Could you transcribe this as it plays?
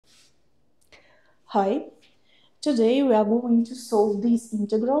Hi, today we are going to solve this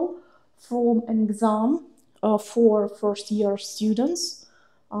integral from an exam for first-year students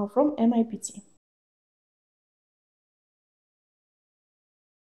from MIPT.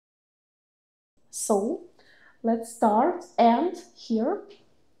 So, let's start, and here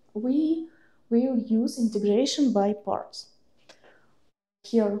we will use integration by parts.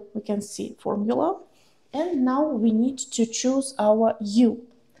 Here we can see formula, and now we need to choose our u.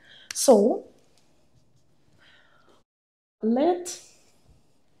 So, let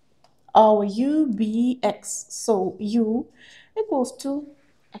our u be x. So u equals to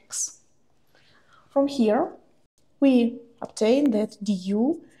x. From here, we obtain that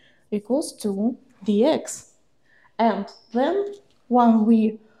du equals to dx. And then when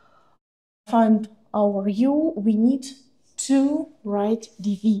we find our u, we need to write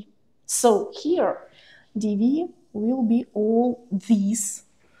dv. So here, dv will be all this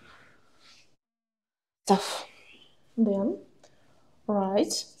stuff. Then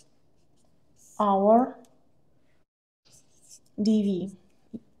write our dv.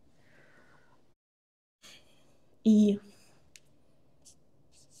 E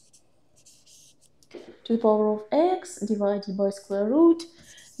to the power of x divided by square root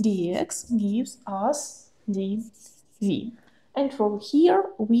dx gives us dv. And from here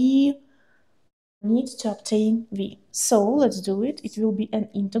we need to obtain v. So let's do it. It will be an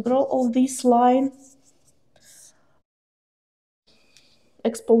integral of this line,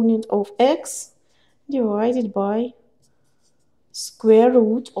 exponent of x divided by square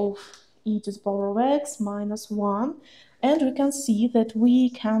root of e to the power of x minus 1. And we can see that we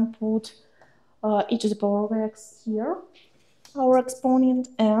can put e to the power of x here, our exponent,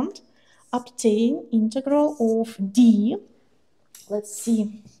 and obtain integral of d. Let's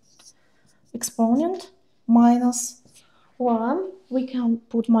see, exponent minus 1. We can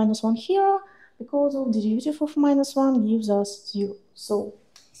put minus 1 here because of derivative of minus 1 gives us 0. So,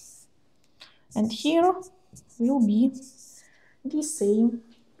 and here will be the same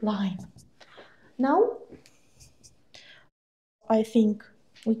line. Now, I think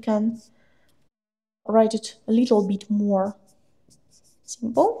we can write it a little bit more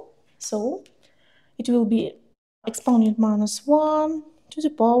simple. So it will be exponent minus 1 to the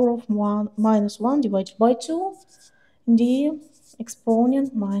power of 1 minus 1 divided by 2, the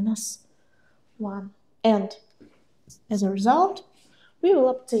exponent minus 1. And as a result, we will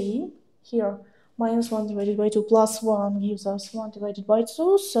obtain here minus 1 divided by 2 plus 1 gives us 1 divided by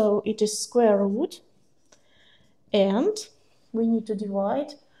 2, so it is square root. And we need to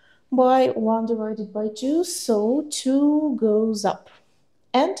divide by 1 divided by 2, so 2 goes up.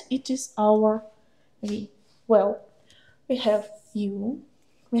 And it is our v. Well, we have u,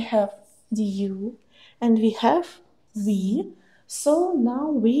 we have du, and we have v. So now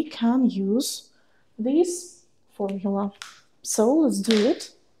we can use this formula. So let's do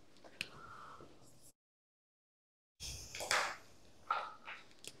it.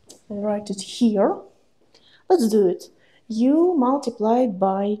 I write it here. Let's do it. U multiplied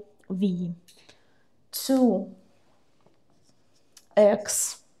by v.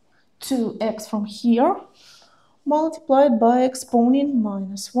 2x from here, multiplied by exponent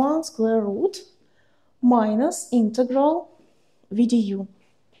minus 1 square root minus integral v du.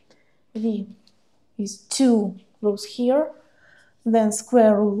 V is 2 goes here, then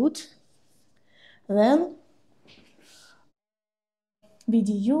square root, then v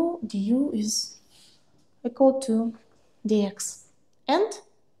du is equal to dx. And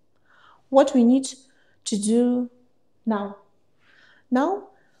what we need to do now?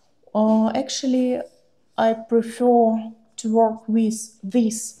 Actually, I prefer to work with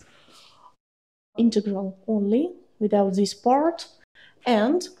this integral only, without this part.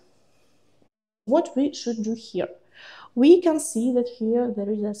 And what we should do here? We can see that here there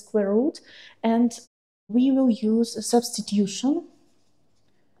is a square root, and we will use a substitution.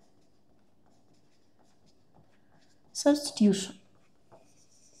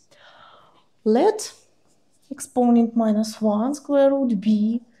 Let exponent minus 1 square root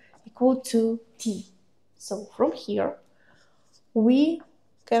be equal to t. So from here, we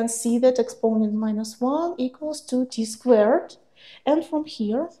can see that exponent minus 1 equals to t squared. And from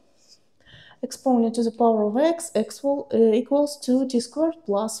here, exponent to the power of x equals to t squared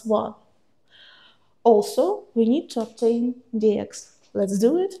plus 1. Also, we need to obtain dx. Let's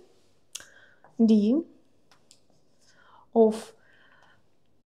do it. d of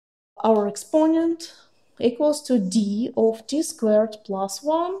our exponent equals to d of t squared plus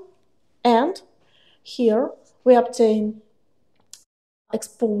 1. And here we obtain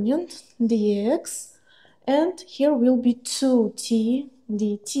exponent dx, and here will be 2t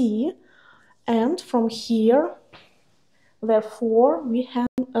dt, And from here, therefore, we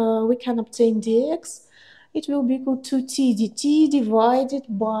can obtain dx. It will be equal to t dt divided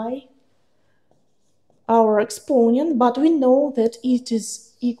by our exponent, but we know that it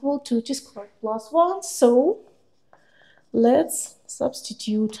is equal to t squared plus 1, so let's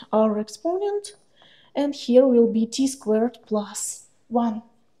substitute our exponent, and here will be t squared plus 1.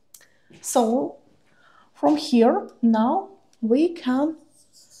 So from here, now we can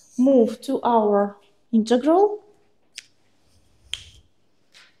move to our integral.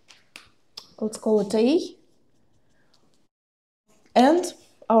 Let's call it a. And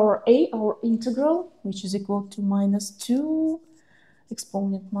our integral, which is equal to minus 2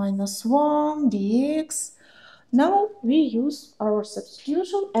 exponent minus 1 dx. Now we use our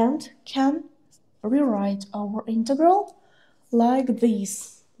substitution and can rewrite our integral like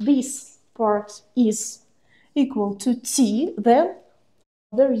this. This part is equal to t, then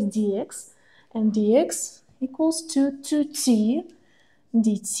there is dx, and dx equals to 2t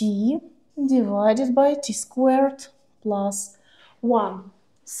dt divided by t squared plus 1.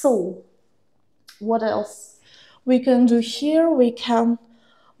 So what else we can do here? We can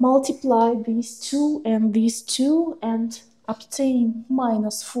multiply these two and obtain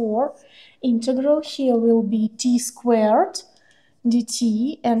minus 4. Integral here will be t squared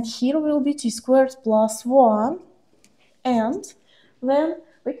dt, and here will be t squared plus 1. And then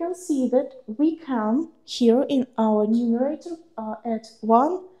we can see that we can here in our numerator add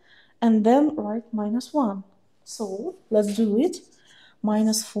 1 and then write minus 1. So let's do it.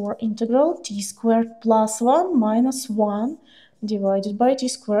 Minus 4 integral t squared plus 1 minus 1 divided by t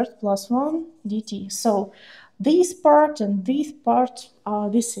squared plus 1 dt. So this part and this part are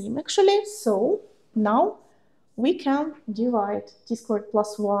the same actually. So now we can divide t squared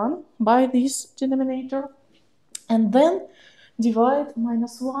plus 1 by this denominator and then divide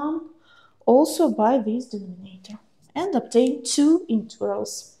minus 1 also by this denominator and obtain two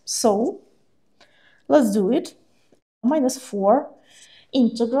integrals. So let's do it. Minus 4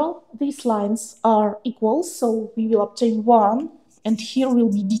 integral, these lines are equal, so we will obtain 1, and here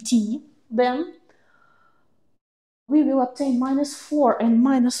will be dt. Then we will obtain minus 4 and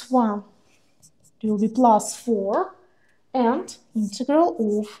minus 1. It will be plus 4, and integral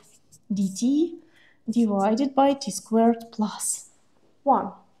of dt divided by t squared plus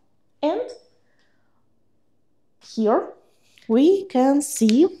 1. And here we can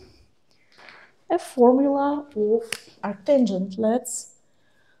see a formula of arctangent. Let's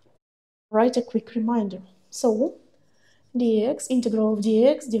write a quick reminder. So dx, integral of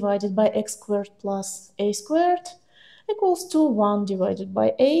dx divided by x squared plus a squared equals to 1 divided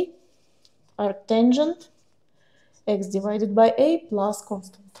by a, arctangent, x divided by a plus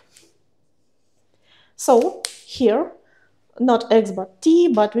constant. So here, not x but t,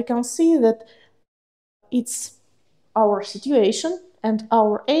 but we can see that it's our situation and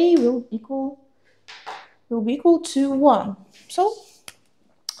our a will be equal to 1. So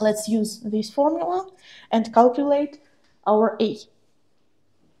let's use this formula and calculate our a.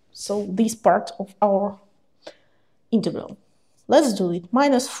 So this part of our integral. Let's do it.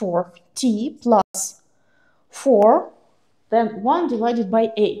 Minus 4t plus 4, then 1 divided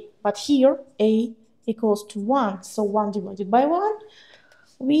by a. But here a equals to 1, so 1 divided by 1,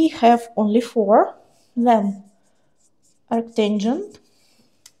 we have only 4. Then arctangent,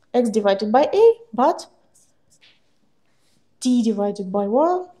 x divided by a, but t divided by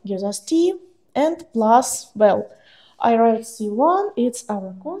 1 gives us t, and plus, well, I write c1, it's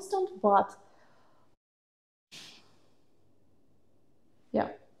our constant, but yeah,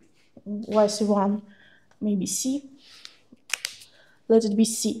 why c1? Maybe c. Let it be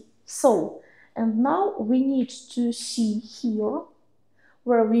c. So, and now we need to see here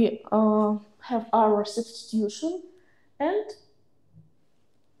where we have our substitution and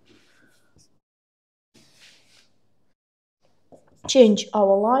change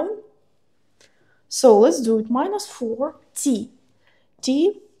our line. So let's do it. Minus 4t.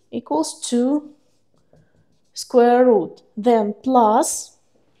 T equals to square root. Then plus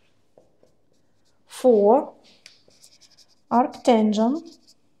 4 arctangent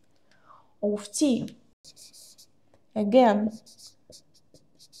of t. Again,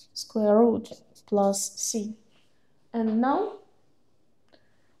 square root plus c. And now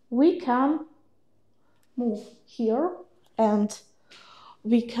we can move here and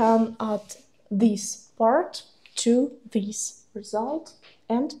we can add this part to this result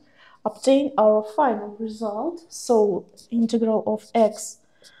and obtain our final result. So integral of x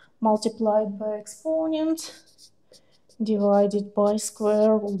multiplied by exponent divided by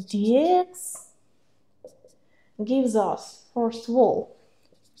square root dx gives us, first of all,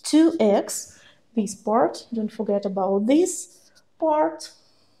 2x this part. Don't forget about this part.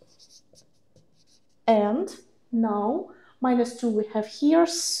 And now minus 2 we have here,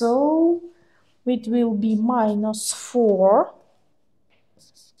 so it will be minus 4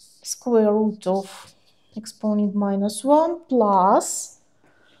 square root of exponent minus 1 plus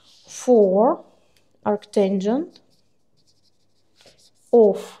 4 arctangent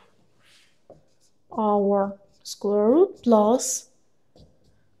of our square root plus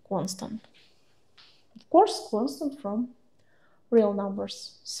constant. Of course, constant from real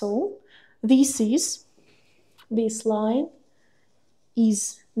numbers. So this line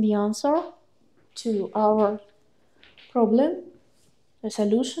is the answer to our problem, a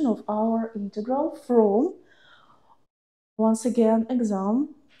solution of our integral from, once again,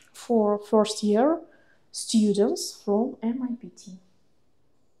 exam for first year students from MIPT.